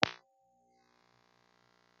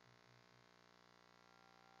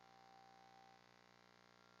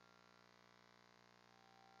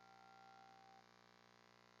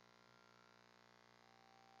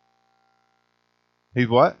He's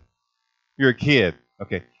what? You're a kid.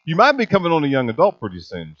 Okay. You might be coming on a young adult pretty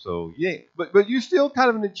soon. So yeah, but you're still kind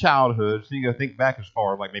of in the childhood, so you got to think back as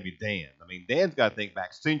far as like maybe Dan. I mean, Dan's got to think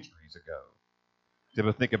back centuries ago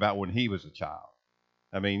to think about when he was a child.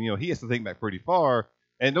 I mean, he has to think back pretty far.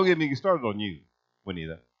 And don't get me started on you,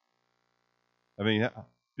 Juanita. I mean,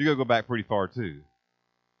 you got to go back pretty far too.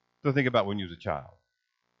 So think about when you was a child.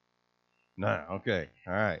 No, okay,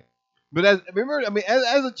 all right. But as remember, I mean,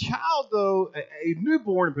 as a child though, a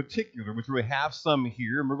newborn in particular, which we have some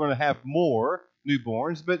here, and we're going to have more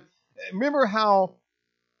newborns. But remember how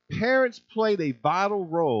parents played a vital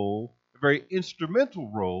role, a very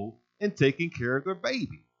instrumental role in taking care of their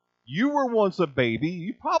baby. You were once a baby.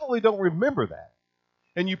 You probably don't remember that,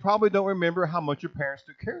 and you probably don't remember how much your parents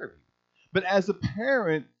took care of you. But as a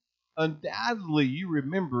parent, undoubtedly, you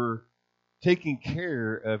remember taking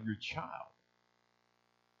care of your child.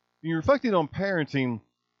 When you're reflecting on parenting,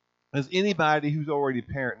 as anybody who's already a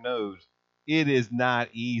parent knows, it is not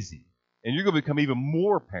easy. And you're going to become even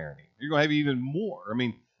more parenting. You're going to have even more. I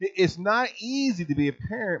mean, it's not easy to be a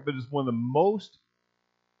parent, but it's one of the most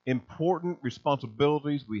important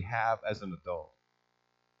responsibilities we have as an adult.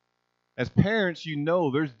 As parents,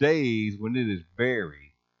 there's days when it is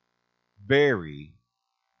very, very,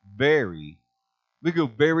 very, we go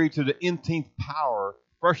very to the nth power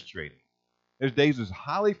frustrating. There's days that's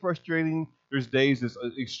highly frustrating. There's days that's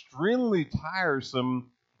extremely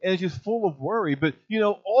tiresome, and it's just full of worry. But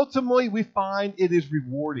ultimately, we find it is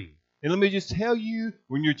rewarding. And let me just tell you,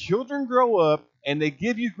 when your children grow up and they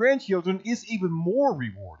give you grandchildren, it's even more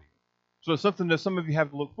rewarding. So it's something that some of you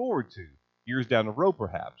have to look forward to years down the road,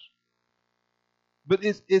 perhaps. But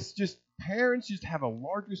it's just parents just have a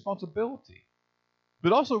large responsibility.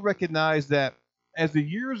 But also recognize that as the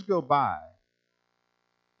years go by,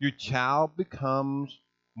 your child becomes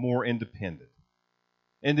more independent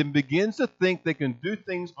and then begins to think they can do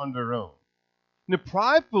things on their own. Now,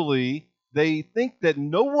 pridefully, they think that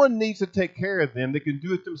no one needs to take care of them, they can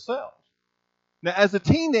do it themselves. Now, as a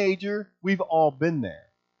teenager, we've all been there.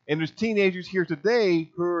 And there's teenagers here today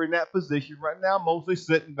who are in that position right now, mostly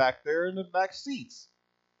sitting back there in the back seats.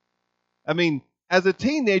 I mean, as a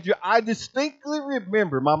teenager, I distinctly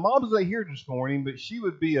remember my mom's not here this morning, but she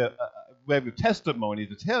would be we have a testimony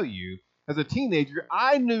to tell you. As a teenager,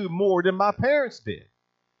 I knew more than my parents did.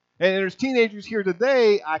 And there's teenagers here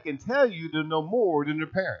today, I can tell you, to know more than their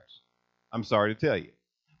parents. I'm sorry to tell you.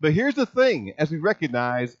 But here's the thing, as we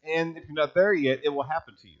recognize, and if you're not there yet, it will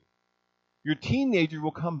happen to you. Your teenager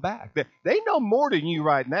will come back. They know more than you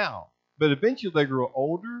right now, but eventually they grow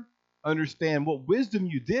older, understand what wisdom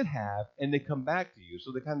you did have, and they come back to you.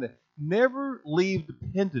 So they kind of never leave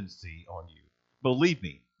dependency on you. Believe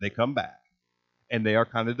me, they come back, and they are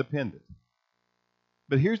kind of dependent.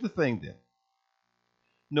 But here's the thing then.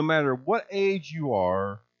 No matter what age you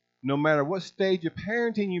are, no matter what stage of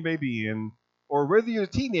parenting you may be in, or whether you're a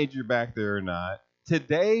teenager back there or not,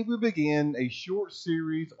 today we begin a short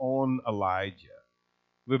series on Elijah.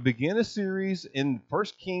 We begin a series in 1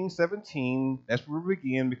 Kings 17. That's where we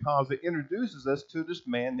begin because it introduces us to this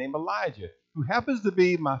man named Elijah, who happens to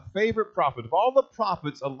be my favorite prophet. Of all the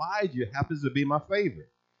prophets, Elijah happens to be my favorite.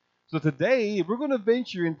 So today we're going to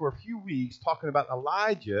venture in for a few weeks talking about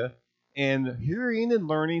Elijah and hearing and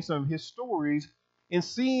learning some of his stories and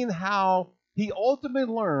seeing how he ultimately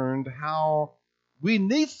learned how we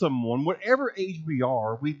need someone, whatever age we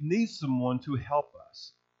are, we need someone to help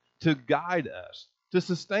us, to guide us, to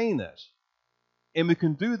sustain us. And we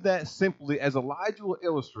can do that simply, as Elijah will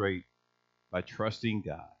illustrate, by trusting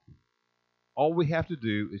God. All we have to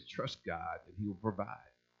do is trust God, and He will provide.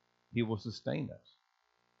 He will sustain us.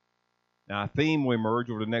 Now, a theme will emerge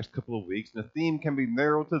over the next couple of weeks, and the theme can be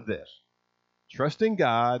narrowed to this: trust in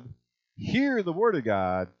God, hear the Word of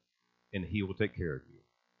God, and He will take care of you.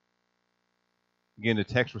 Again, the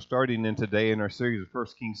text we're starting in today in our series of 1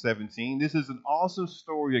 Kings 17. This is an awesome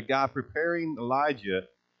story of God preparing Elijah,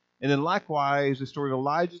 and then likewise the story of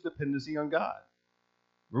Elijah's dependency on God.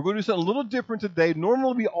 We're going to do something a little different today.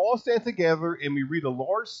 Normally we all stand together and we read a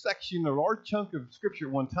large section, a large chunk of Scripture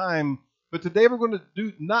at one time, but today we're going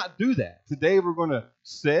to not do that. Today we're going to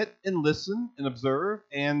sit and listen and observe,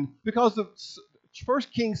 and because of 1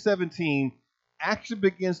 Kings 17 actually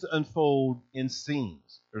begins to unfold in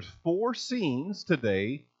scenes. There's 4 scenes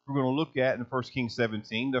today we're going to look at in 1 Kings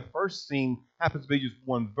 17. The first scene happens to be just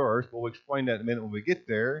one verse. We'll explain that in a minute when we get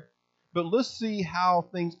there. But let's see how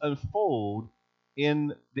things unfold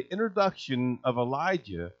in the introduction of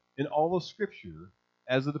Elijah in all of Scripture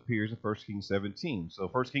as it appears in 1 Kings 17. So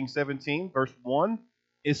 1 Kings 17, verse 1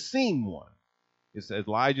 is scene 1. It's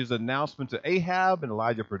Elijah's announcement to Ahab, and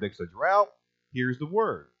Elijah predicts a drought. Here's the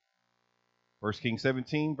word. 1 Kings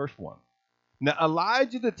 17, verse 1. Now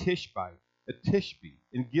Elijah the Tishbite,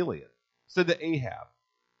 in Gilead, said to Ahab,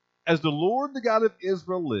 as the Lord the God of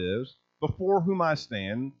Israel lives, before whom I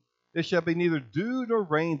stand, there shall be neither dew nor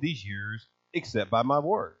rain these years, except by my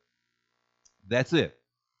word. That's it.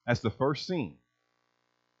 That's the first scene.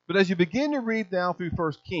 But as you begin to read down through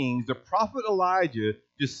 1 Kings, the prophet Elijah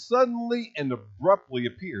just suddenly and abruptly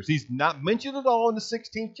appears. He's not mentioned at all in the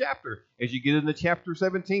 16th chapter. As you get into chapter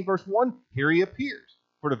 17, verse 1, here he appears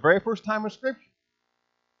for the very first time in Scripture.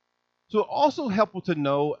 So also helpful to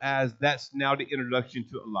know, as that's now the introduction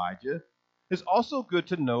to Elijah, it's also good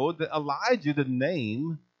to know that Elijah, the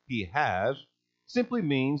name he has, simply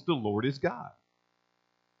means the Lord is God.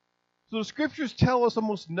 So the scriptures tell us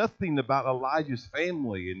almost nothing about Elijah's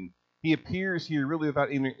family, and he appears here really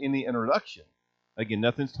without any introduction. Again,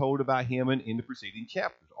 nothing's told about him in the preceding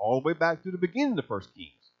chapters, all the way back to the beginning of 1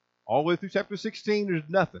 Kings. All the way through chapter 16, there's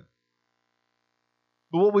nothing.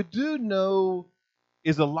 But what we do know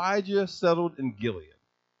is Elijah settled in Gilead.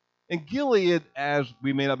 And Gilead, as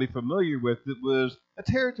we may not be familiar with, it was a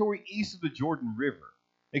territory east of the Jordan River,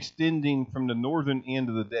 extending from the northern end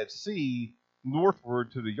of the Dead Sea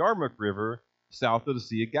northward to the Yarmuk River, south of the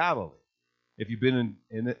Sea of Galilee. If you've been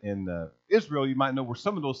in Israel, you might know where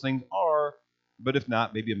some of those things are, but if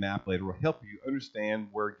not, maybe a map later will help you understand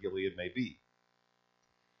where Gilead may be.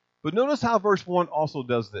 But notice how verse 1 also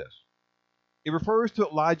does this. It refers to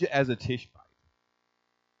Elijah as a Tishbite.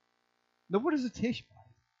 Now, what is a Tishbite?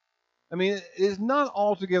 I mean, it is not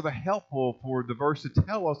altogether helpful for the verse to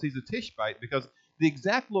tell us he's a Tishbite, because the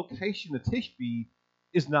exact location of Tishbe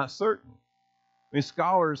is not certain. I mean,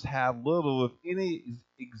 scholars have little, if any,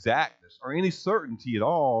 exactness or any certainty at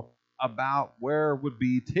all about where would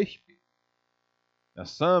be Tishbe. Now,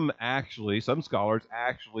 some scholars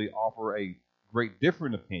actually offer a great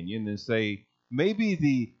different opinion and say maybe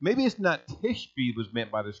it's not Tishbe was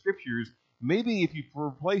meant by the scriptures. Maybe if you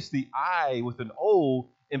replace the I with an O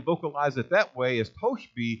and vocalize it that way as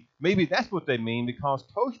Toshbe, maybe that's what they mean, because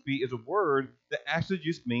Toshbe is a word that actually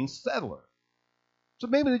just means settler. So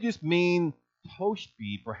maybe they just mean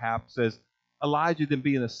Toshbe, perhaps, as Elijah than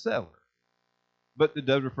being a settler. But it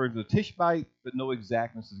does refer to the Tishbite, but no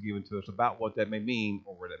exactness is given to us about what that may mean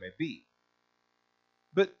or where that may be.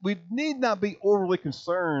 But we need not be overly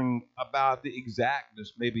concerned about the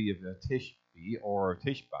exactness maybe of a Tishbe or a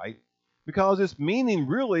Tishbite, because its meaning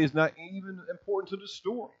really is not even important to the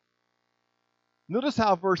story. Notice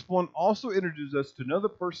how verse 1 also introduces us to another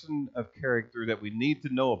person of character that we need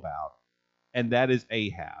to know about, and that is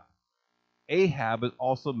Ahab. Ahab is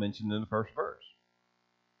also mentioned in the first verse.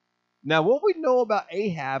 Now, what we know about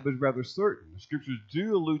Ahab is rather certain. The scriptures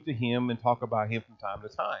do allude to him and talk about him from time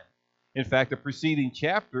to time. In fact, the preceding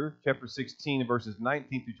chapter 16, verses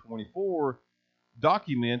 19 through 24,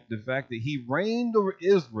 document the fact that he reigned over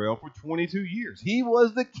Israel for 22 years. He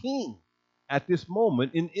was the king at this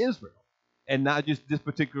moment in Israel. And not just this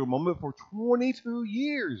particular moment, for 22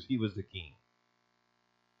 years he was the king.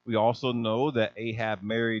 We also know that Ahab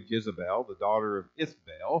married Jezebel, the daughter of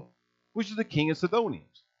Ithbaal, which is the king of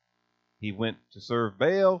Sidonians. He went to serve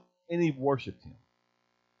Baal, and he worshipped him.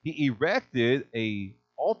 He erected an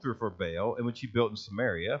altar for Baal, in which he built in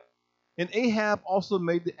Samaria, and Ahab also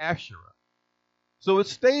made the Asherah. So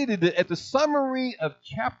it's stated that at the summary of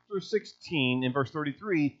chapter 16 in verse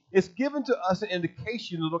 33, it's given to us an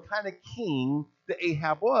indication of the kind of king that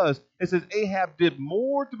Ahab was. It says Ahab did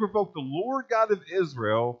more to provoke the Lord God of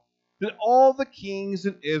Israel than all the kings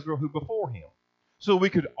in Israel who before him. So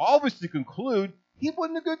we could obviously conclude he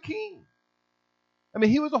wasn't a good king. I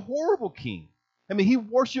mean, he was a horrible king. I mean, he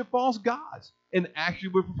worshiped false gods and actually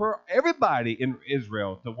would prefer everybody in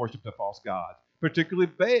Israel to worship the false gods, particularly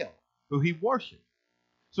Baal, who he worshiped.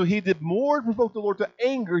 So he did more to provoke the Lord to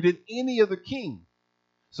anger than any other king.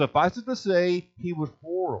 Suffice it to say, he was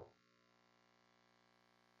horrible.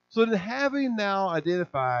 So then, having now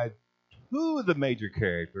identified two of the major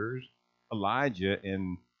characters, Elijah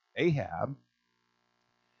and Ahab,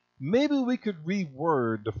 maybe we could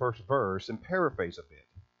reword the first verse and paraphrase a bit.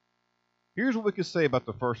 Here's what we could say about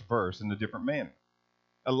the first verse in a different manner.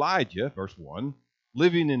 Elijah, verse 1,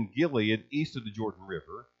 living in Gilead east of the Jordan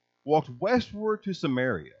River, walked westward to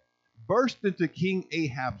Samaria, burst into King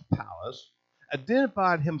Ahab's palace,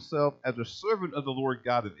 identified himself as a servant of the Lord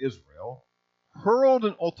God of Israel, hurled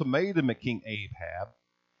an ultimatum at King Ahab,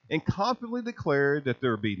 and confidently declared that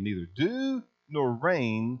there would be neither dew nor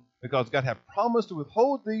rain, because God had promised to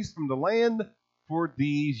withhold these from the land for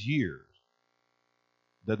these years.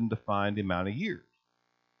 Doesn't define the amount of years.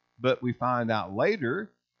 But we find out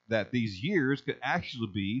later that these years could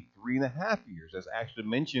actually be 3.5 years, as actually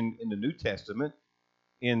mentioned in the New Testament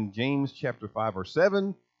in James chapter 5, verse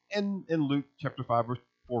 7, and in Luke chapter 5, verse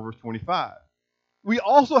 4, verse 25. We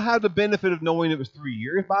also have the benefit of knowing it was 3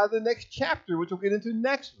 years by the next chapter, which we'll get into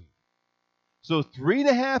next week. So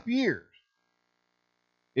 3.5 years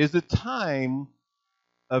is the time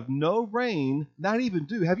of no rain, not even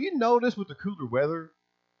dew. Have you noticed with the cooler weather,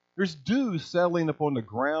 there's dew settling upon the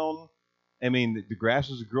ground? I mean, the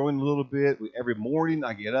grasses are growing a little bit. Every morning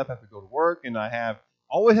I get up, have to go to work, and I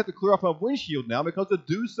always have to clear off my windshield now because the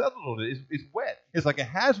dew settled on it. It's wet. It's like it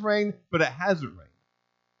has rained, but it hasn't rained.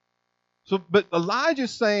 So, but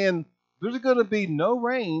Elijah's saying there's going to be no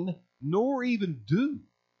rain nor even dew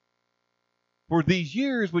for these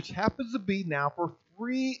years, which happens to be now for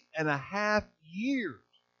 3.5 years.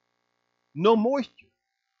 No moisture.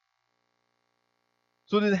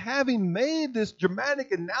 So then, having made this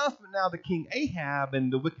dramatic announcement now to King Ahab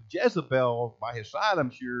and the wicked Jezebel by his side,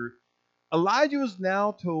 I'm sure, Elijah was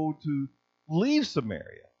now told to leave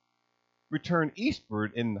Samaria, return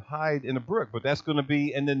eastward, and hide in a brook. But that's going to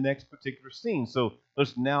be in the next particular scene. So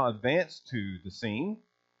let's now advance to the scene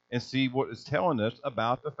and see what it's telling us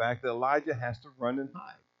about the fact that Elijah has to run and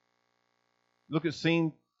hide. Look at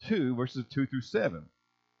scene 2, verses 2 through 7.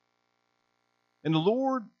 And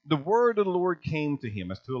the word of the Lord came to him,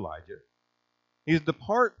 as to Elijah. He said,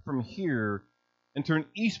 depart from here and turn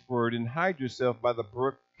eastward and hide yourself by the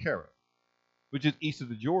brook Kerith, which is east of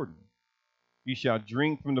the Jordan. You shall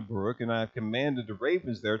drink from the brook, and I have commanded the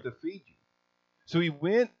ravens there to feed you. So he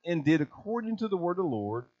went and did according to the word of the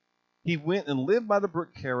Lord. He went and lived by the brook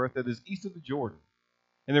Kerith that is east of the Jordan.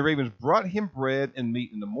 And the ravens brought him bread and meat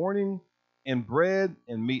in the morning, and bread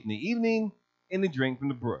and meat in the evening, and he drank from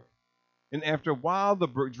the brook. And after a while, the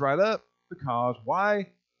brook dried up because, why?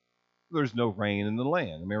 There's no rain in the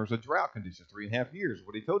land. There was a drought condition, 3.5 years,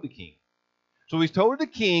 what he told the king. So he's told the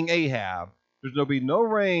king, Ahab, there's going to be no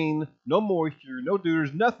rain, no moisture, no dew.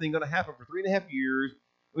 There's nothing going to happen for 3.5 years.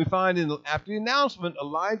 We find after the announcement,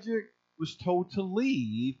 Elijah was told to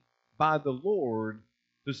leave by the Lord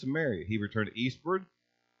to Samaria. He returned eastward.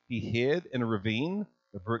 He hid in a ravine,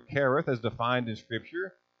 the brook Kerith, as defined in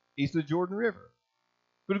Scripture, east of the Jordan River.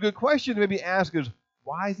 But a good question to maybe ask is,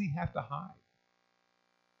 why does he have to hide?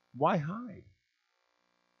 Why hide?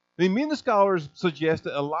 Many of the scholars suggest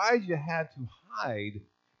that Elijah had to hide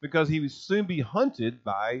because he would soon be hunted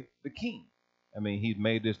by the king. I mean, he'd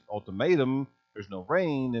made this ultimatum, there's no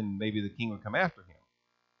rain, and maybe the king would come after him.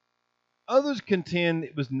 Others contend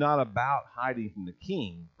it was not about hiding from the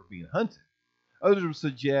king for being hunted. Others would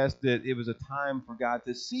suggest that it was a time for God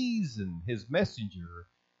to season his messenger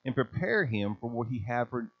and prepare him for what he had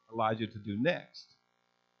for Elijah to do next.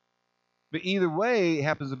 But either way, it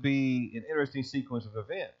happens to be an interesting sequence of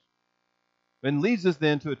events. And leads us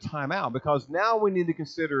then to a timeout, because now we need to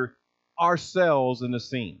consider ourselves in the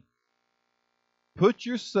scene. Put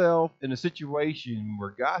yourself in a situation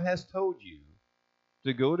where God has told you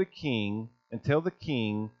to go to king and tell the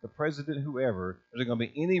king, the president, whoever, there's not going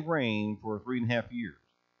to be any rain for 3.5 years.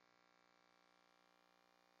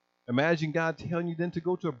 Imagine God telling you then to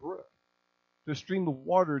go to a brook, to a stream of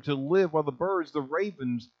water, to live while the birds, the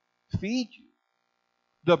ravens, feed you.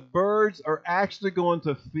 The birds are actually going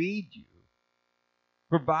to feed you,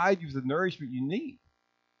 provide you with the nourishment you need.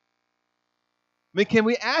 I mean, can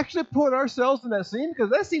we actually put ourselves in that scene?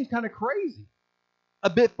 Because that seems kind of crazy, a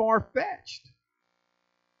bit far-fetched.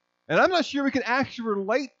 And I'm not sure we can actually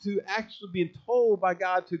relate to actually being told by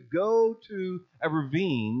God to go to a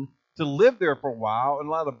ravine, to live there for a while, and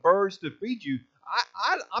allow the birds to feed you.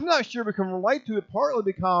 I'm not sure we can relate to it, partly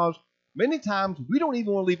because many times we don't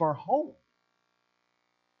even want to leave our home.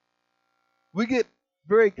 We get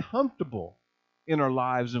very comfortable in our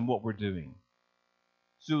lives and what we're doing.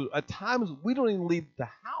 So at times we don't even leave the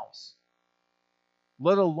house,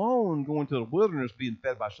 let alone go into the wilderness being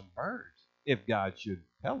fed by some birds, if God should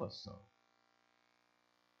tell us so.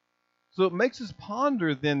 So it makes us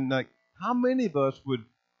ponder then, like, how many of us would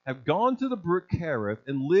have gone to the brook Kerith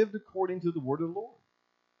and lived according to the word of the Lord?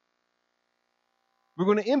 We're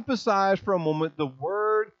going to emphasize for a moment the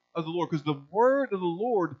word of the Lord, because the word of the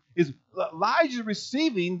Lord is Elijah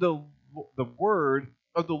receiving the word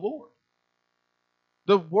of the Lord.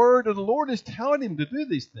 The word of the Lord is telling him to do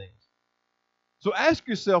these things. So ask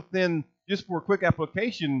yourself then, just for a quick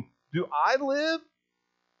application, do I live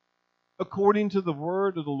according to the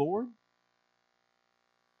word of the Lord?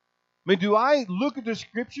 I mean, do I look at the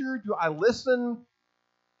scripture? Do I listen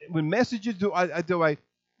when messages? Do I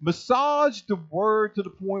massage the word to the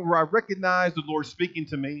point where I recognize the Lord speaking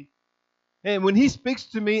to me? And when he speaks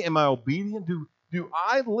to me, am I obedient? Do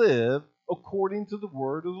I live according to the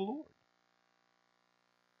word of the Lord?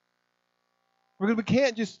 We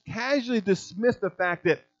can't just casually dismiss the fact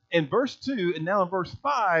that in verse 2 and now in verse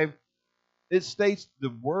 5, it states the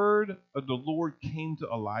word of the Lord came to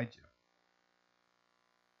Elijah.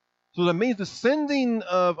 So that means the sending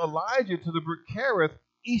of Elijah to the brook Kerith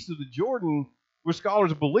east of the Jordan, where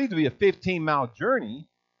scholars believe to be a 15-mile journey,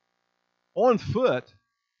 on foot,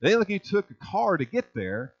 they like he took a car to get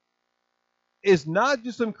there, is not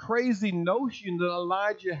just some crazy notion that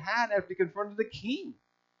Elijah had after he confronted the king.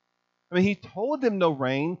 I mean, he told them no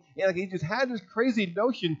rain, and like he just had this crazy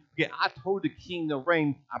notion, okay, I told the king no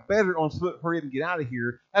rain, I better on foot hurry up and get out of here.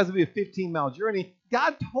 It has to be a 15-mile journey.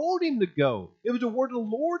 God told him to go. It was the word of the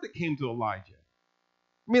Lord that came to Elijah.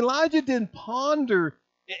 I mean, Elijah didn't ponder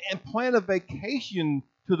and plan a vacation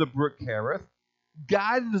to the brook Kerith,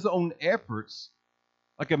 guided his own efforts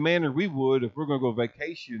like a manner we would if we're going to go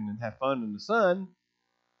vacation and have fun in the sun.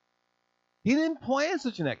 He didn't plan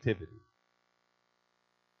such an activity.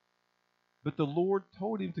 But the Lord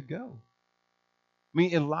told him to go. I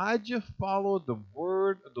mean, Elijah followed the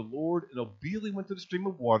word of the Lord and obediently went to the stream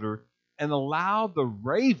of water and allowed the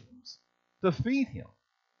ravens to feed him.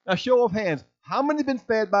 Now, show of hands, how many have been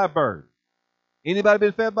fed by a bird? Anybody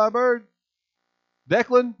been fed by a bird?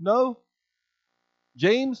 Declan? No?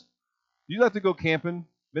 James? You like to go camping?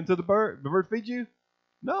 Been to the bird? The bird feed you?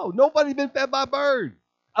 No, nobody been fed by a bird.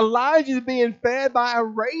 Elijah is being fed by a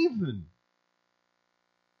raven.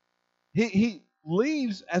 He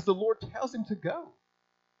leaves as the Lord tells him to go.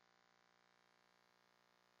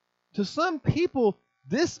 To some people,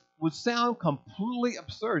 this would sound completely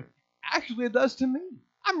absurd. Actually, it does to me.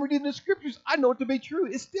 I'm reading the scriptures. I know it to be true.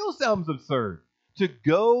 It still sounds absurd. To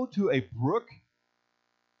go to a brook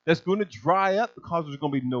that's going to dry up because there's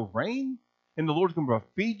going to be no rain, and the Lord's going to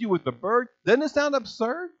feed you with the bird, doesn't it sound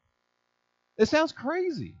absurd? It sounds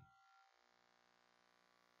crazy.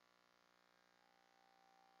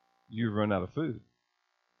 You run out of food.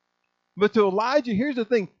 But to Elijah, here's the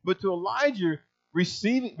thing. But to Elijah,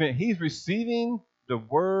 he's receiving the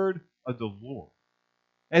word of the Lord.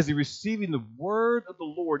 As he's receiving the word of the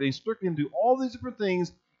Lord, instructing him to do all these different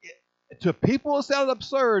things. To people, it sounded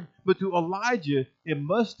absurd, but to Elijah, it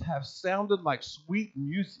must have sounded like sweet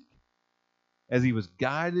music as he was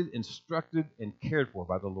guided, instructed, and cared for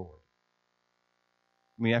by the Lord.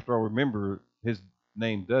 I mean, after all, remember, his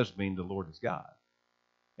name does mean the Lord is God.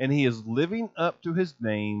 And he is living up to his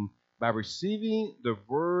name by receiving the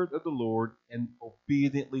word of the Lord and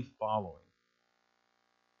obediently following.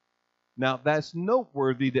 Now, that's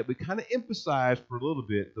noteworthy that we kind of emphasize for a little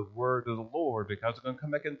bit the word of the Lord, because it's going to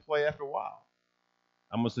come back into play after a while.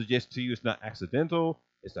 I'm going to suggest to you it's not accidental,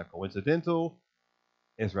 it's not coincidental,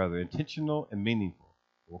 it's rather intentional and meaningful.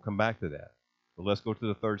 We'll come back to that. But let's go to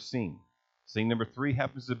the third scene. Scene number 3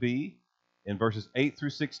 happens to be in verses 8 through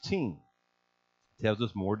 16. It tells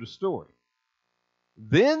us more of the story.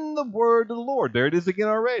 Then the word of the Lord, there it is again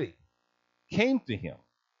already, came to him.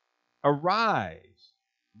 Arise,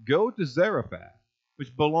 go to Zarephath,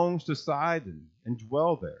 which belongs to Sidon, and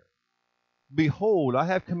dwell there. Behold, I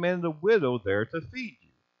have commanded a widow there to feed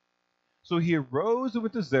you. So he arose and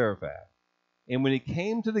went to Zarephath. And when he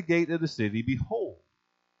came to the gate of the city, behold,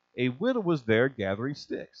 a widow was there gathering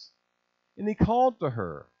sticks. And he called to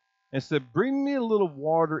her and said, Bring me a little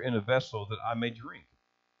water in a vessel that I may drink.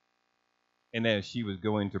 And as she was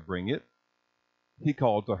going to bring it, he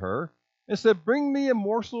called to her and said, Bring me a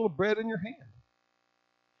morsel of bread in your hand.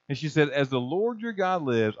 And she said, As the Lord your God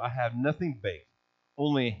lives, I have nothing baked,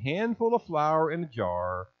 only a handful of flour in a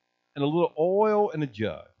jar and a little oil in a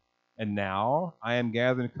jug. And now I am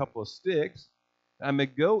gathering a couple of sticks, that I may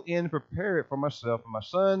go in and prepare it for myself and my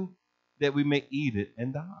son, that we may eat it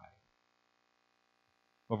and die.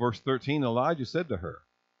 Well, verse 13, Elijah said to her,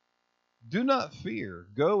 Do not fear,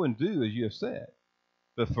 go and do as you have said.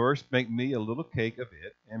 But first make me a little cake of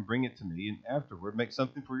it and bring it to me, and afterward make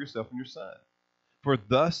something for yourself and your son. For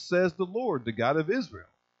thus says the Lord, the God of Israel,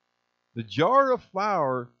 the jar of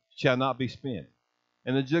flour shall not be spent,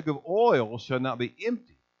 and the jug of oil shall not be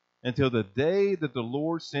empty, until the day that the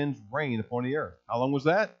Lord sends rain upon the earth. How long was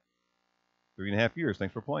that? 3.5 years.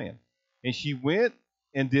 Thanks for playing. And she went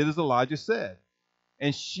and did as Elijah said.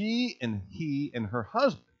 And she and he and her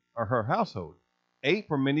husband, or her household, ate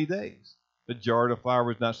for many days. The jar of flour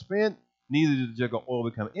was not spent, neither did the jug of oil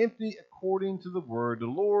become empty, according to the word of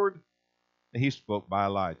the Lord that he spoke by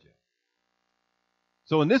Elijah.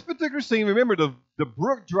 So in this particular scene, remember, the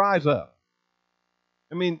brook dries up.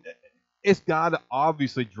 I mean, it's got to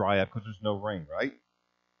obviously dry up because there's no rain, right?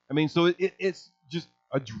 I mean, so it's just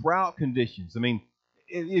a drought conditions. I mean,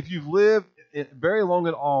 if you've lived very long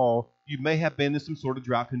at all, you may have been in some sort of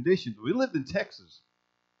drought conditions. We lived in Texas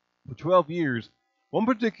for 12 years One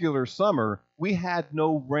particular summer, we had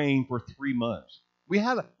no rain for 3 months. We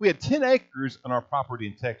had 10 acres on our property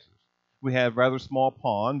in Texas. We had a rather small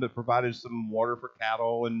pond that provided some water for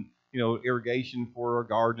cattle and irrigation for our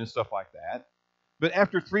garden and stuff like that. But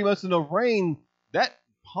after 3 months of no rain, that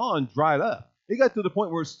pond dried up. It got to the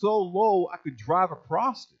point where it's so low I could drive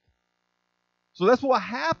across it. So that's what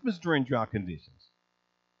happens during drought conditions.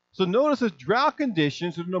 So notice this drought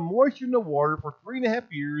conditions, there's no moisture in the water for 3.5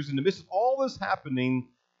 years in the midst of all this happening,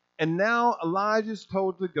 and now Elijah's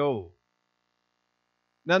told to go.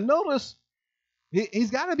 Now notice,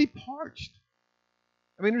 he's got to be parched.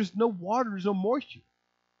 I mean, there's no water, there's no moisture.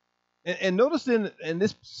 And notice in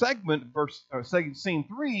this segment, scene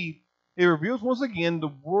 3, it reveals once again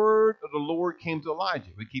the word of the Lord came to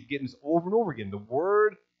Elijah. We keep getting this over and over again. The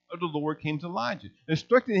word of the Lord came to Elijah,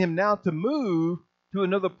 instructing him now to move to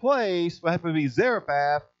another place, what happened to be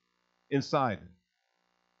Zarephath in Sidon.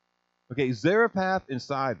 Okay, Zarephath in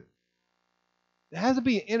Sidon. It has to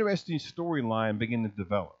be an interesting storyline beginning to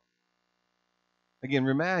develop. Again,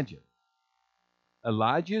 imagine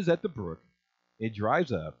Elijah is at the brook. It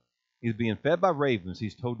dries up. He's being fed by ravens.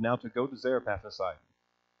 He's told now to go to Zarephath in Sidon.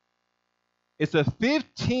 It's a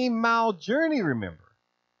 15-mile journey, remember.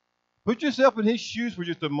 Put yourself in his shoes for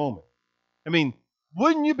just a moment. I mean,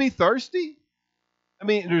 wouldn't you be thirsty? I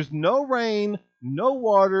mean, there's no rain, no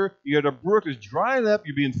water. You're at a brook that's drying up.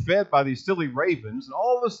 You're being fed by these silly ravens. And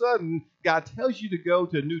all of a sudden, God tells you to go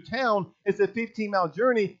to a new town. It's a 15-mile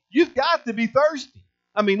journey. You've got to be thirsty.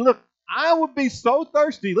 I mean, look, I would be so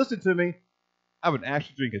thirsty. Listen to me. I would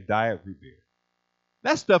actually drink a diet root beer.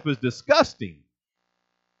 That stuff is disgusting.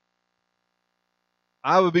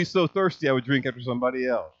 I would be so thirsty I would drink after somebody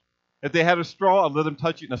else. If they had a straw, I'd let them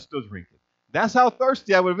touch it and I'd still drink it. That's how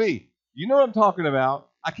thirsty I would be. You know what I'm talking about.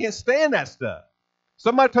 I can't stand that stuff.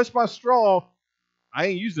 Somebody touch my straw, I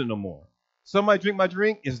ain't using it no more. Somebody drink my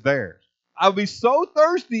drink, it's theirs. I would be so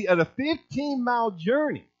thirsty at a 15-mile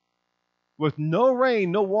journey with no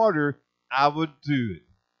rain, no water, I would do it.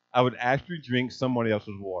 I would actually drink somebody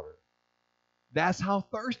else's water. That's how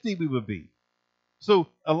thirsty we would be. So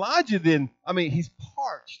Elijah then, he's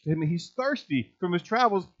parched. He's thirsty from his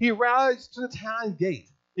travels. He arrives to the town gate.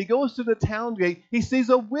 He goes to the town gate. He sees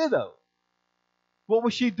a widow. What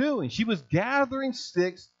was she doing? She was gathering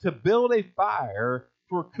sticks to build a fire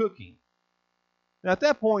for cooking. Now, at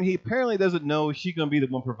that point, he apparently doesn't know she's going to be the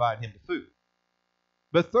one providing him the food.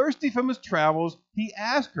 But thirsty from his travels, he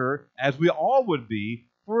asked her, as we all would be,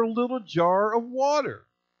 for a little jar of water.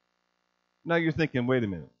 Now you're thinking, wait a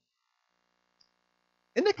minute.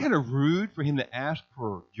 Isn't it kind of rude for him to ask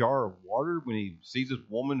for a jar of water when he sees this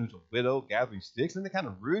woman who's a widow gathering sticks? Isn't it kind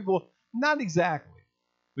of rude? Well, not exactly.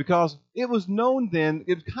 Because it was known then,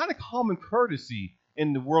 it was kind of common courtesy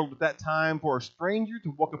in the world at that time for a stranger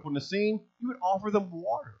to walk up on the scene, you would offer them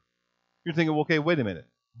water. You're thinking, well, okay, wait a minute.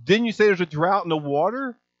 Didn't you say there's a drought in the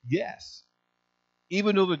water? Yes.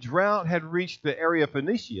 Even though the drought had reached the area of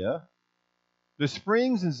Phoenicia, the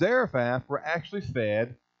springs in Zarephath were actually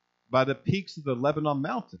fed by the peaks of the Lebanon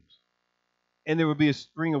mountains. And there would be a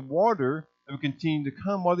spring of water that would continue to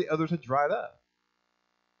come while the others had dried up.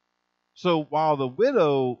 So while the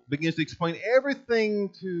widow begins to explain everything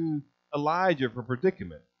to Elijah for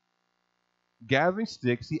predicament, gathering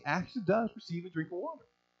sticks, he actually does receive a drink of water.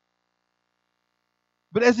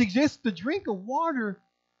 But as he gets the drink of water,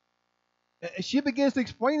 she begins to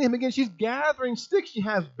explain to him again. She's gathering sticks. She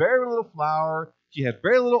has very little flour. She has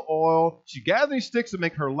very little oil. She's gathering sticks to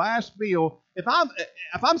make her last meal. If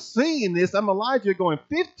I'm seeing this, I'm Elijah going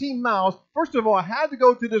 15 miles. First of all, I had to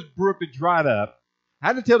go to this brook that dried up. I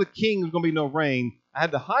had to tell the king there's going to be no rain. I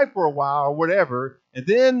had to hide for a while or whatever. And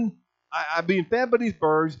then I'm being fed by these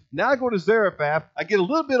birds. Now I go to Zarephath. I get a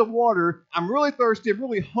little bit of water. I'm really thirsty. I'm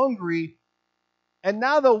really hungry. And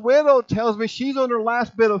now the widow tells me she's on her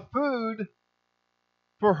last bit of food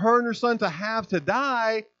for her and her son to have to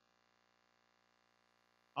die.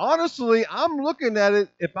 Honestly, I'm looking at it.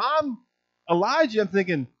 If I'm Elijah, I'm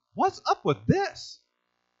thinking, what's up with this?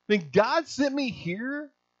 I mean, God sent me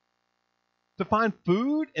here to find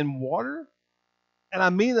food and water. And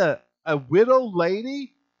I mean a widow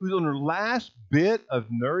lady who's on her last bit of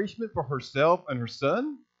nourishment for herself and her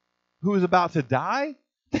son, who is about to die.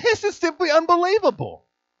 This is simply unbelievable.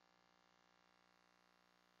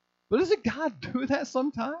 But doesn't God do that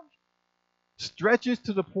sometimes? Stretches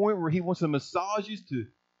to the point where he wants to massage you to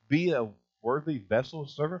be a worthy vessel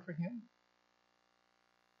servant for him?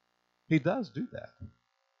 He does do that.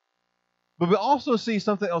 But we also see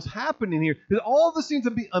something else happening here. That all this seems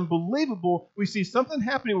to be unbelievable. We see something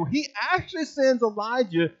happening where he actually sends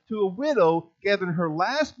Elijah to a widow gathering her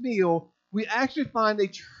last meal. We actually find a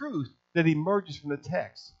truth that emerges from the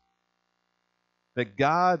text. That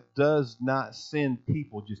God does not send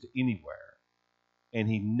people just anywhere. And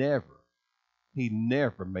he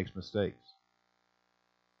never makes mistakes.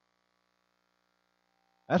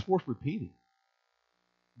 That's worth repeating.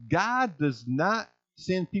 God does not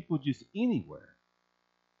send people just anywhere.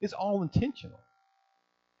 It's all intentional.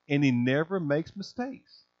 And he never makes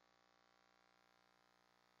mistakes.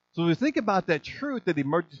 So we think about that truth that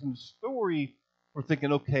emerges from the story. We're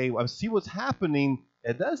thinking, okay, well, I see what's happening.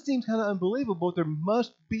 It does seem kind of unbelievable. There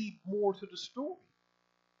must be more to the story.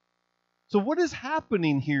 So what is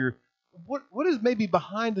happening here? What is maybe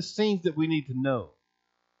behind the scenes that we need to know?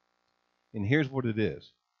 And here's what it is.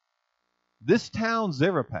 This town,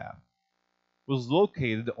 Zarephath, was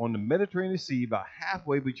located on the Mediterranean Sea about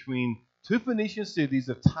halfway between two Phoenician cities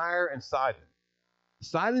of Tyre and Sidon.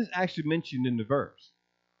 Sidon is actually mentioned in the verse.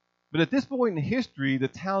 But at this point in history, the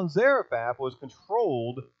town Zarephath was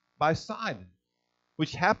controlled by Sidon,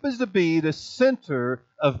 which happens to be the center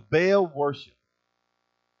of Baal worship.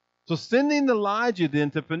 So sending Elijah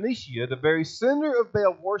then to Phoenicia, the very center of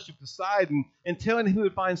Baal worship, to Sidon, and telling him he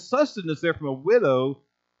would find sustenance there from a widow,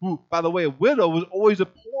 who, by the way, a widow was always a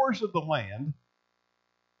portion of the land,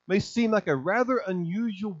 may seem like a rather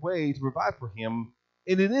unusual way to provide for him,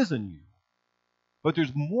 and it is unusual. But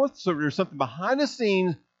there's more, so there's something behind the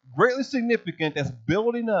scenes greatly significant that's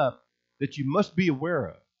building up that you must be aware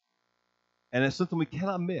of. And it's something we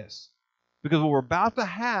cannot miss. Because what we're about to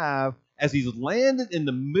have, as he's landed in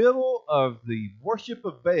the middle of the worship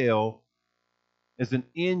of Baal, is an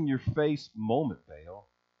in-your-face moment, Baal.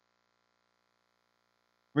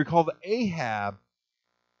 Recall that Ahab,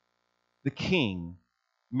 the king,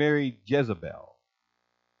 married Jezebel.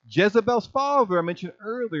 Jezebel's father, I mentioned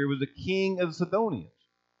earlier, was the king of the Sidonians,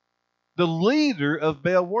 the leader of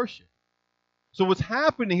Baal worship. So what's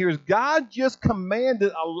happening here is God just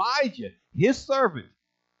commanded Elijah, his servant,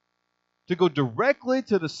 to go directly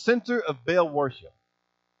to the center of Baal worship.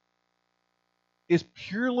 It's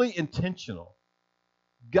purely intentional.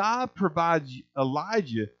 God provides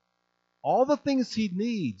Elijah all the things he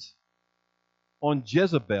needs on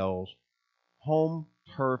Jezebel's home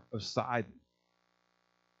turf of Sidon.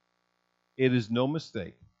 It is no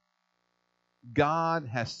mistake. God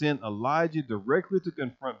has sent Elijah directly to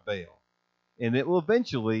confront Baal. And it will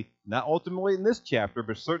eventually, not ultimately in this chapter,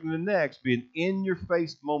 but certainly the next, be an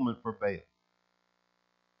in-your-face moment for Baal,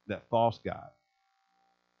 that false god.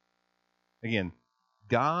 Again,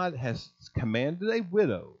 God has commanded a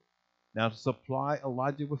widow now to supply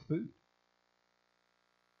Elijah with food.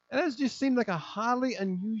 And that just seemed like a highly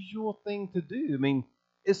unusual thing to do. I mean,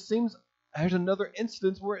 it seems there's another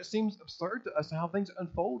instance where it seems absurd to us how things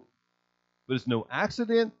unfold. But it's no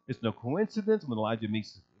accident. It's no coincidence. When Elijah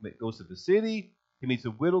goes to the city, he meets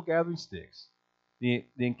a widow gathering sticks. The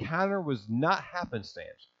encounter was not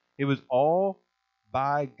happenstance. It was all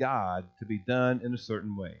by God to be done in a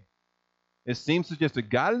certain way. It seems to suggest that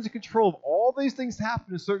God is in control of all these things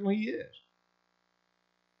happening, and certainly he is.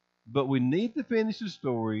 But we need to finish the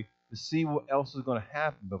story to see what else is going to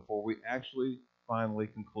happen before we actually finally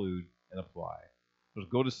conclude and apply. Let's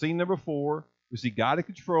go to scene number 4. We see God in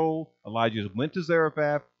control. Elijah went to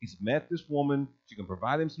Zarephath. He's met this woman. She can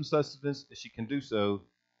provide him some sustenance, and she can do so.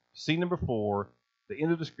 Scene number 4, the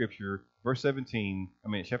end of the scripture, chapter 17,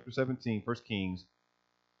 1 Kings.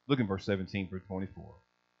 Look in verse 17 through 24,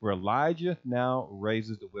 where Elijah now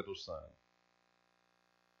raises the widow's son.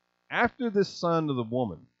 After this son of the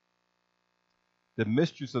woman, the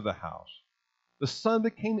mistress of the house, the son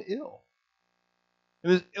became ill.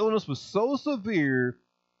 And his illness was so severe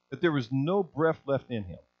that there was no breath left in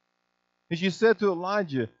him. And she said to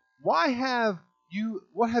Elijah, what have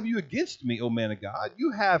you against me, O man of God?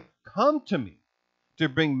 You have come to me to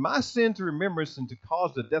bring my sin to remembrance and to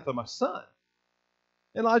cause the death of my son.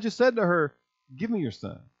 And Elijah said to her, give me your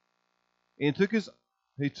son. And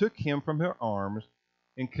he took him from her arms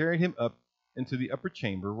and carried him up into the upper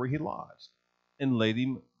chamber where he lodged and laid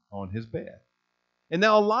him on his bed. And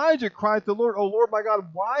now Elijah cried to the Lord, O Lord my God,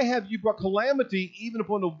 why have you brought calamity even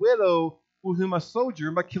upon the widow with whom I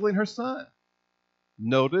sojourn by killing her son?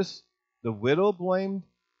 Notice, the widow blamed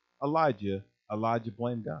Elijah. Elijah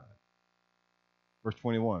blamed God. Verse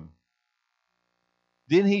 21.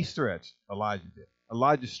 Then he stretched, Elijah did.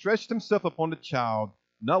 Elijah stretched himself upon the child,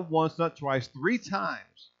 not once, not twice, 3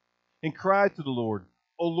 times, and cried to the Lord,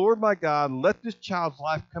 O Lord my God, let this child's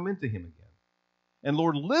life come into him again. And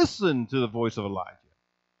Lord, listen to the voice of Elijah.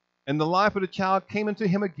 And the life of the child came into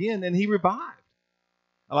him again, and he revived.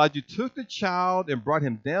 Elijah took the child and brought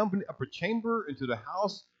him down from the upper chamber into the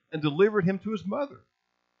house and delivered him to his mother.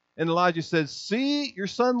 And Elijah said, see, your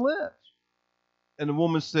son lives. And the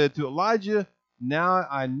woman said to Elijah, now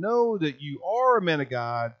I know that you are a man of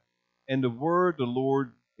God, and the word of the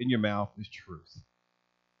Lord in your mouth is truth.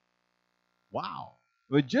 Wow.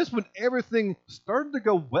 But just when everything started to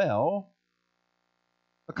go well,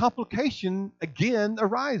 a complication again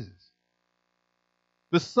arises.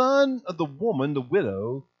 The son of the woman, the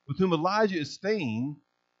widow, with whom Elijah is staying,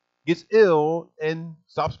 gets ill and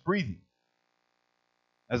stops breathing.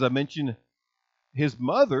 As I mentioned, his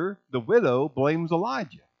mother, the widow, blames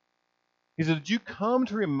Elijah. He said, did you come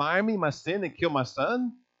to remind me of my sin and kill my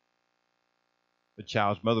son? The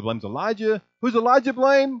child's mother blames Elijah. Who's Elijah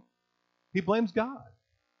blame? He blames God.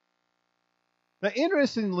 Now,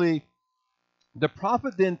 interestingly, the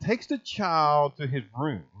prophet then takes the child to his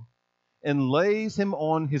room and lays him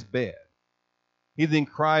on his bed. He then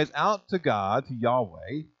cries out to God, to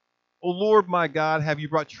Yahweh, O Lord my God, have you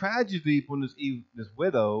brought tragedy upon this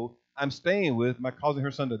widow I'm staying with by causing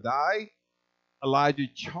her son to die? Elijah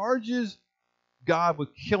charges God with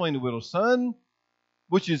killing the widow's son,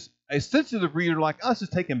 which is a sensitive reader like us is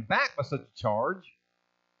taken back by such a charge.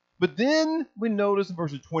 But then we notice in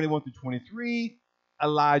verses 21 through 23,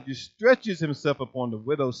 Elijah stretches himself upon the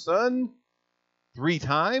widow's son 3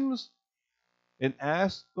 times and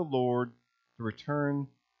asks the Lord to return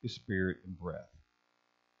his spirit and breath.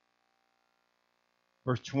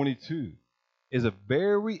 Verse 22 is a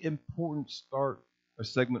very important start or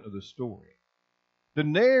segment of the story. The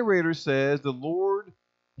narrator says the Lord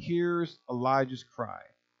hears Elijah's cry.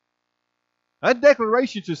 That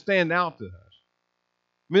declaration should stand out to us.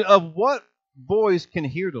 I mean, of what voice can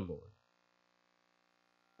hear the Lord?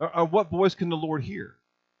 Or what voice can the Lord hear?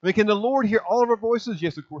 I mean, can the Lord hear all of our voices?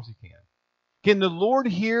 Yes, of course he can. Can the Lord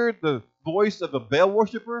hear the voice of a Baal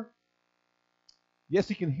worshiper? Yes,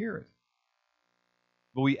 he can hear it.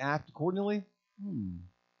 Will we act accordingly?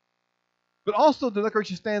 But also the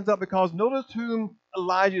declaration stands up because notice whom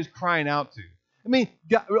Elijah is crying out to. I mean,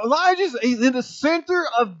 Elijah's in the center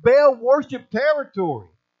of Baal worship territory.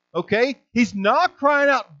 Okay? He's not crying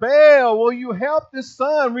out, Baal, will you help this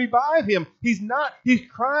son, revive him? He's not. He's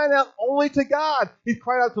crying out only to God. He's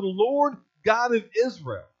crying out to the Lord, God of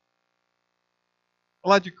Israel.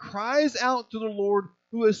 Elijah cries out to the Lord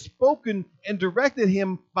who has spoken and directed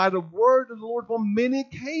him by the word of the Lord on many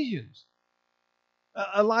occasions.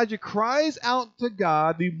 Elijah cries out to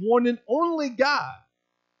God, the one and only God,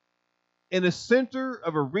 in the center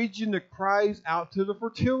of a region that cries out to the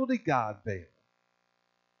fertility god Baal.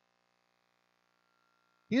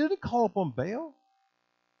 He didn't call upon Baal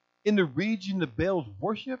in the region that Baal's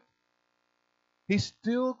worshipped. He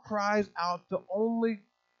still cries out to only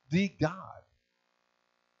the God,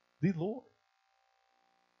 the Lord.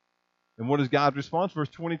 And what is God's response? Verse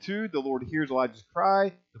 22, the Lord hears Elijah's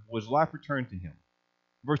cry. The boy's life returned to him.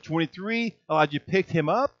 Verse 23, Elijah picked him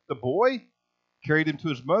up, the boy, carried him to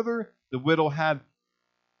his mother. The widow had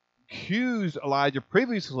accused Elijah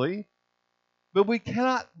previously, but we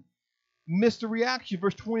cannot miss the reaction.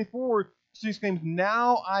 Verse 24, she exclaims,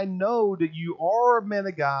 now I know that you are a man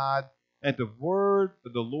of God, and the word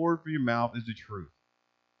of the Lord from your mouth is the truth.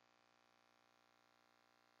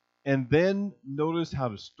 And then notice how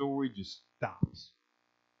the story just stops.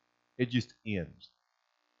 It just ends.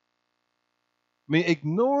 I mean,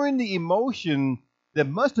 ignoring the emotion that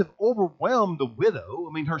must have overwhelmed the widow.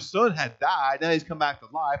 I mean, her son had died. Now he's come back to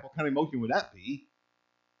life. What kind of emotion would that be?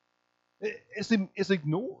 It's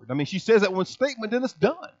ignored. I mean, she says that one statement, then it's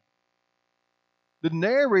done. The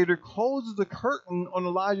narrator closes the curtain on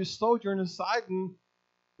Elijah's sojourn in Sidon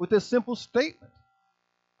with a simple statement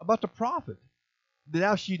about the prophet.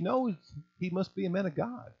 Now she knows he must be a man of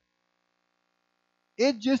God.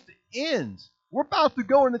 It just ends. We're about to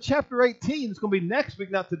go into chapter 18. It's going to be next week,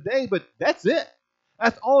 not today, but that's it.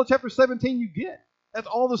 That's all chapter 17 you get. That's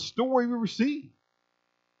all the story we receive.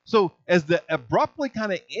 So as the abruptly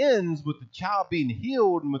kind of ends with the child being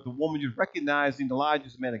healed and with the woman just recognizing Elijah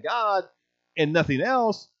as a man of God and nothing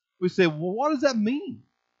else, we say, well, what does that mean?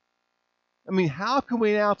 I mean, how can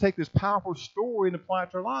we now take this powerful story and apply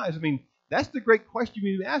it to our lives? I mean, that's the great question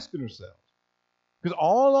we need to be asking ourselves. Because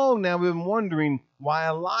all along now we've been wondering why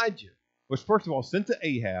Elijah was first of all sent to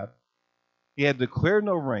Ahab. He had declared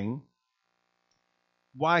no rain.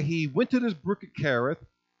 Why he went to this brook at Kerith,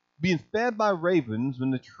 being fed by ravens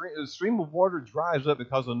when the stream of water dries up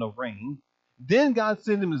because of no rain. Then God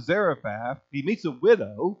sent him to Zarephath. He meets a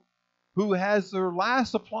widow who has her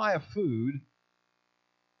last supply of food.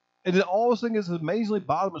 And then all of a sudden is an amazingly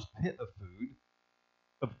bottomless pit of food,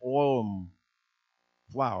 of oil and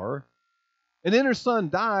flour. And then her son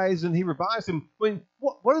dies and he revives him. I mean,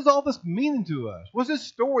 what is all this meaning to us? What's this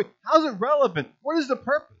story? How is it relevant? What is the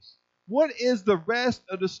purpose? What is the rest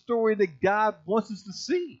of the story that God wants us to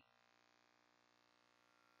see?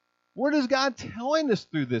 What is God telling us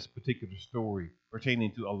through this particular story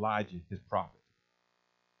pertaining to Elijah, his prophet?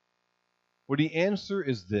 Well, the answer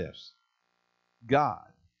is this.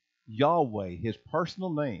 God, Yahweh, his personal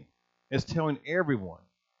name, is telling everyone,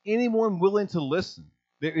 anyone willing to listen,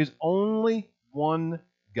 there is only one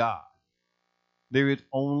God. There is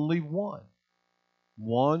only one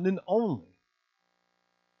and only.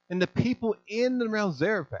 And the people in and around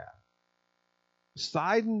Zarephath,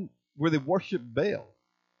 Sidon, where they worship Baal,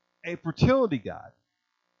 a fertility god,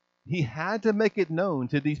 he had to make it known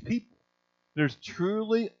to these people. There's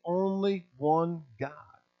truly only one God.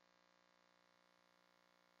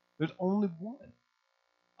 There's only one.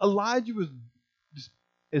 Elijah was just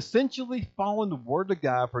essentially following the word of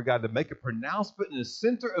God for God to make a pronouncement in the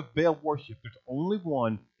center of Baal worship. There's only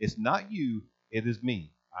one. It's not you. It is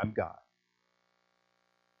me. I'm God.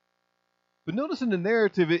 But notice in the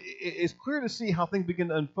narrative, it's clear to see how things begin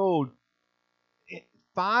to unfold.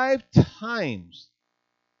 5 times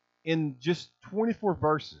in just 24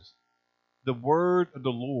 verses, the word of the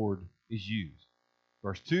Lord is used.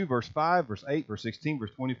 Verse 2, verse 5, verse 8, verse 16, verse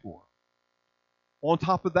 24. On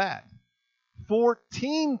top of that,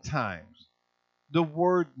 14 times the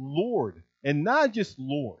word Lord, and not just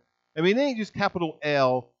Lord. I mean, it ain't just capital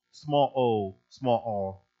L, small o,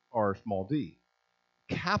 small r, or small d.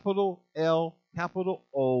 Capital L, capital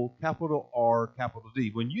O, capital R, capital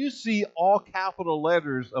D. When you see all capital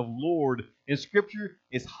letters of Lord in Scripture,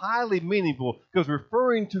 it's highly meaningful because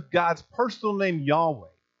referring to God's personal name, Yahweh.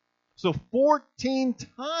 So 14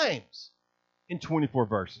 times in 24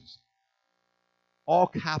 verses, all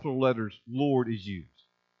capital letters, Lord is used.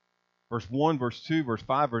 Verse 1, verse 2, verse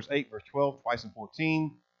 5, verse 8, verse 12, twice in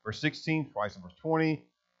 14, verse 16, twice in verse 20,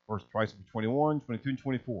 twice in 21, 22, and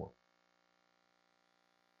 24.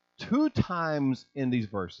 2 times in these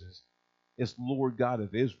verses is Lord God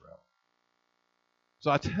of Israel.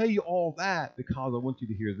 So I tell you all that because I want you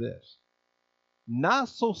to hear this. Not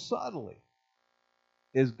so subtly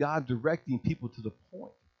is God directing people to the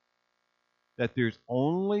point that there's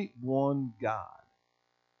only one God.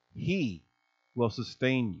 He will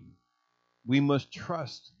sustain you. We must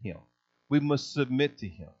trust him. We must submit to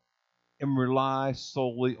him and rely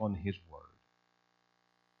solely on his word.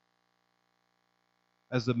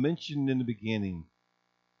 As I mentioned in the beginning,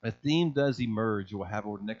 a theme does emerge we'll have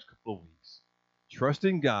over the next couple of weeks. Trust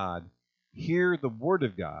in God, hear the word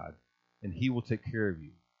of God, and he will take care of you.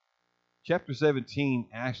 Chapter 17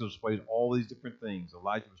 actually displays all these different things.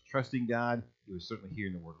 Elijah was trusting God. He was certainly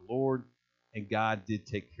hearing the word of the Lord, and God did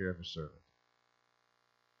take care of his servant.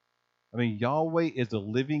 I mean, Yahweh is the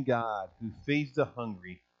living God who feeds the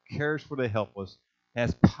hungry, cares for the helpless,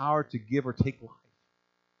 has power to give or take life.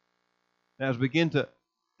 Now, as we begin to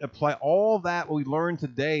apply all that we learned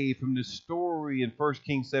today from this story in 1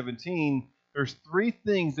 Kings 17, there's 3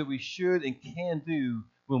 things that we should and can do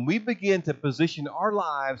when we begin to position our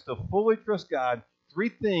lives to fully trust God. 3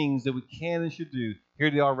 things that we can and should do. Here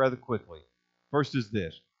they are rather quickly. First is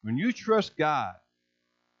this. When you trust God,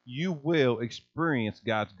 you will experience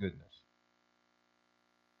God's goodness.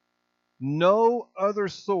 No other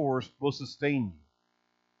source will sustain you.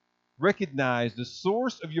 Recognize the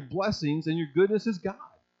source of your blessings and your goodness is God.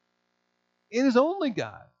 It is only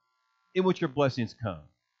God in which your blessings come.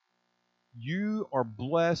 You are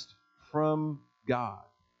blessed from God.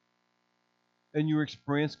 And you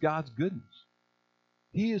experience God's goodness.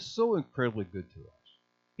 He is so incredibly good to us.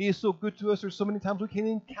 He is so good to us, there's so many times we can't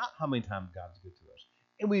even count how many times God's good to us.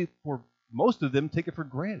 And we, for most of them, take it for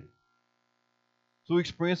granted. So we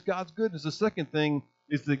experience God's goodness. The second thing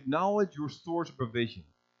is to acknowledge your source of provision.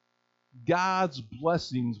 God's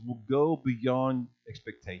blessings will go beyond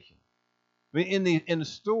expectation. I mean, in the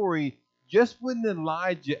story, just when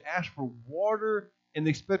Elijah asked for water and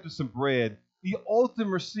expected some bread, he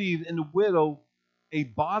ultimately received in the widow a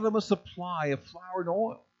bottomless supply of flour and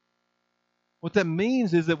oil. What that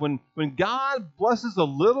means is that when God blesses a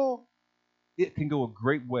little, it can go a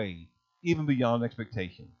great way, even beyond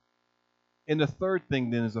expectation. And the third thing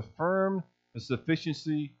then is affirm the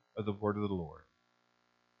sufficiency of the word of the Lord.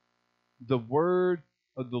 The word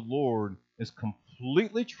of the Lord is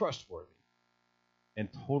completely trustworthy and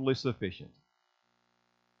totally sufficient.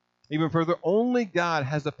 Even further, only God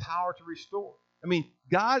has the power to restore. I mean,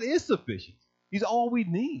 God is sufficient. He's all we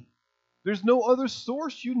need. There's no other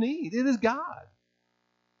source you need. It is God.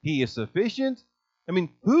 He is sufficient. I mean,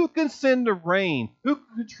 who can send the rain? Who can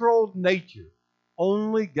control nature?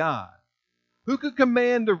 Only God. Who could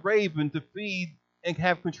command the raven to feed and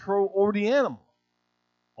have control over the animals?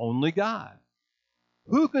 Only God.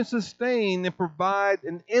 Who can sustain and provide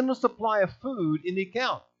an endless supply of food in the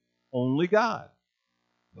account? Only God.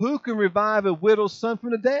 Who can revive a widow's son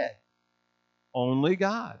from the dead? Only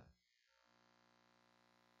God.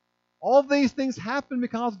 All these things happen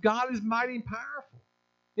because God is mighty and powerful.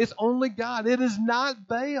 It's only God. It is not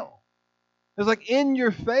Baal. It's like, in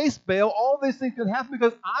your face, Baal, all these things can happen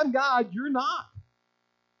because I'm God, you're not.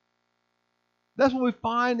 That's what we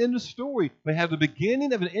find in the story. We have the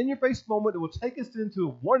beginning of an in-your-face moment that will take us into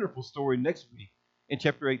a wonderful story next week in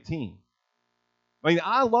chapter 18. I mean,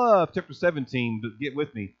 I love chapter 17, but get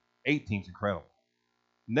with me, 18 is incredible.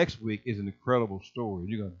 Next week is an incredible story.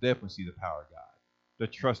 You're going to definitely see the power of God, the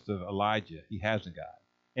trust of Elijah he has in God,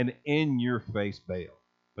 and in-your-face Baal.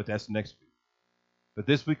 But that's next week. But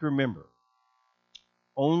this week, remember,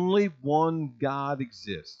 only one God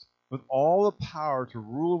exists with all the power to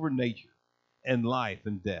rule over nature and life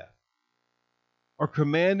and death, are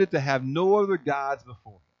commanded to have no other gods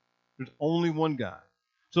before him. There's only one God.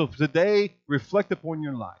 So today, reflect upon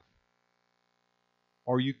your life.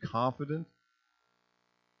 Are you confident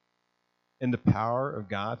in the power of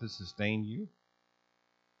God to sustain you?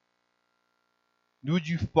 Would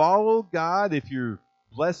you follow God if your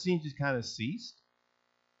blessings just kind of ceased?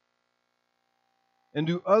 And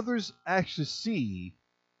do others actually see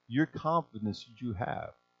your confidence that you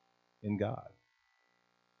have in God?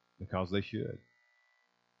 Because they should.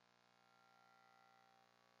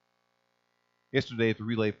 Yesterday at the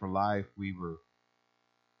Relay for Life, we were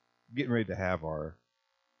getting ready to have our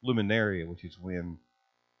luminaria, which is when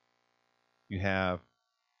you have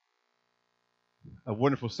a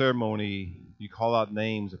wonderful ceremony. You call out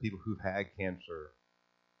names of people who've had cancer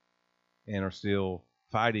and are still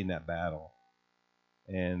fighting that battle.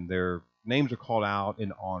 And their names are called out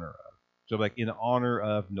in honor of. So like in honor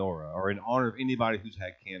of Nora, or in honor of anybody who's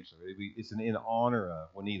had cancer. It's an in honor of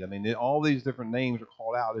Juanita. I mean, all these different names are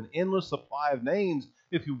called out. An endless supply of names,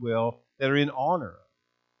 if you will, that are in honor of.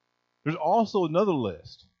 There's also another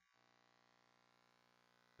list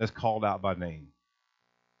that's called out by name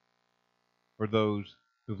for those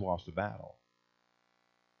who've lost a battle.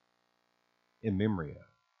 In memory of.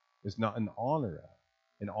 It's not in honor of.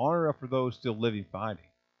 In honor of for those still living, fighting.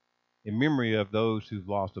 In memory of those who've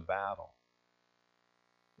lost a battle.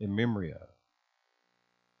 In memory of.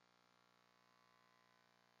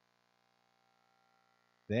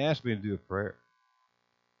 They asked me to do a prayer.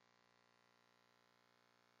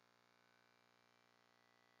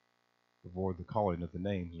 Before the calling of the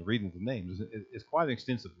names and reading the names. It's quite an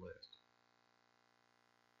extensive list.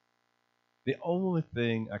 The only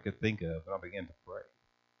thing I could think of when I began to pray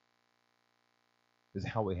is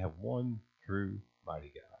how we have one true mighty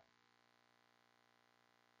God.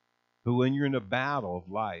 Who, when you're in a battle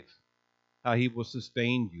of life, how he will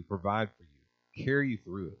sustain you, provide for you, carry you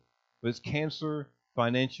through it. Whether it's cancer,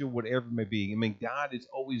 financial, whatever it may be. I mean, God is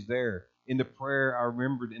always there. In the prayer, I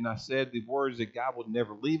remembered and I said the words that God will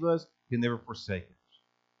never leave us, he'll never forsake us.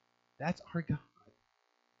 That's our God.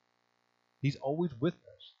 He's always with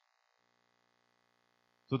us.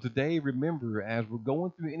 So today, remember, as we're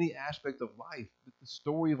going through any aspect of life, the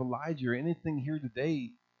story of Elijah or anything here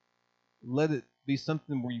today, let it be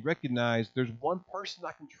something where you recognize there's one person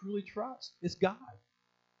I can truly trust. It's God.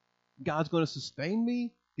 God's going to sustain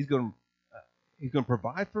me. He's going to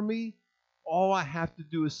provide for me. All I have to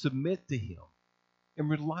do is submit to him and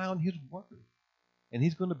rely on his word. And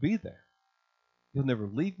he's going to be there. He'll never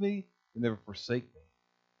leave me. He'll never forsake me.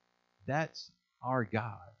 That's our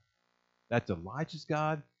God. That's Elijah's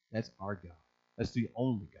God. That's our God. That's the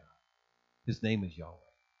only God. His name is Yahweh.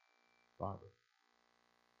 Father,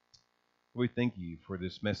 we thank you for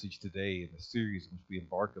this message today and the series which we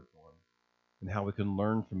embark upon and how we can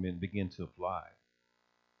learn from it and begin to apply.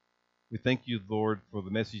 We thank you, Lord, for the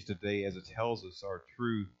message today as it tells us our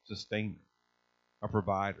true sustainer, our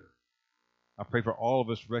provider. I pray for all of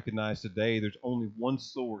us to recognize today there's only one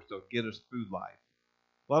source that will get us through life.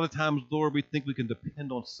 A lot of times, Lord, we think we can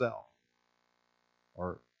depend on self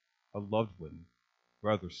or a loved one,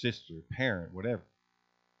 brother, sister, parent, whatever.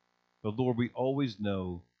 But Lord, we always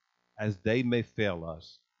know as they may fail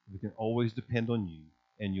us, we can always depend on you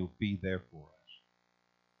and you'll be there for us.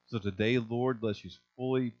 So today, Lord, let's just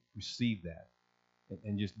fully receive that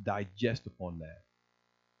and just digest upon that.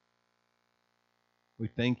 We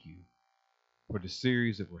thank you for the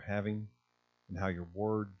series that we're having and how your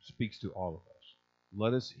word speaks to all of us.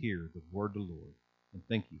 Let us hear the word of the Lord and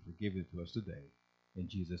thank you for giving it to us today. In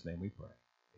Jesus' name we pray.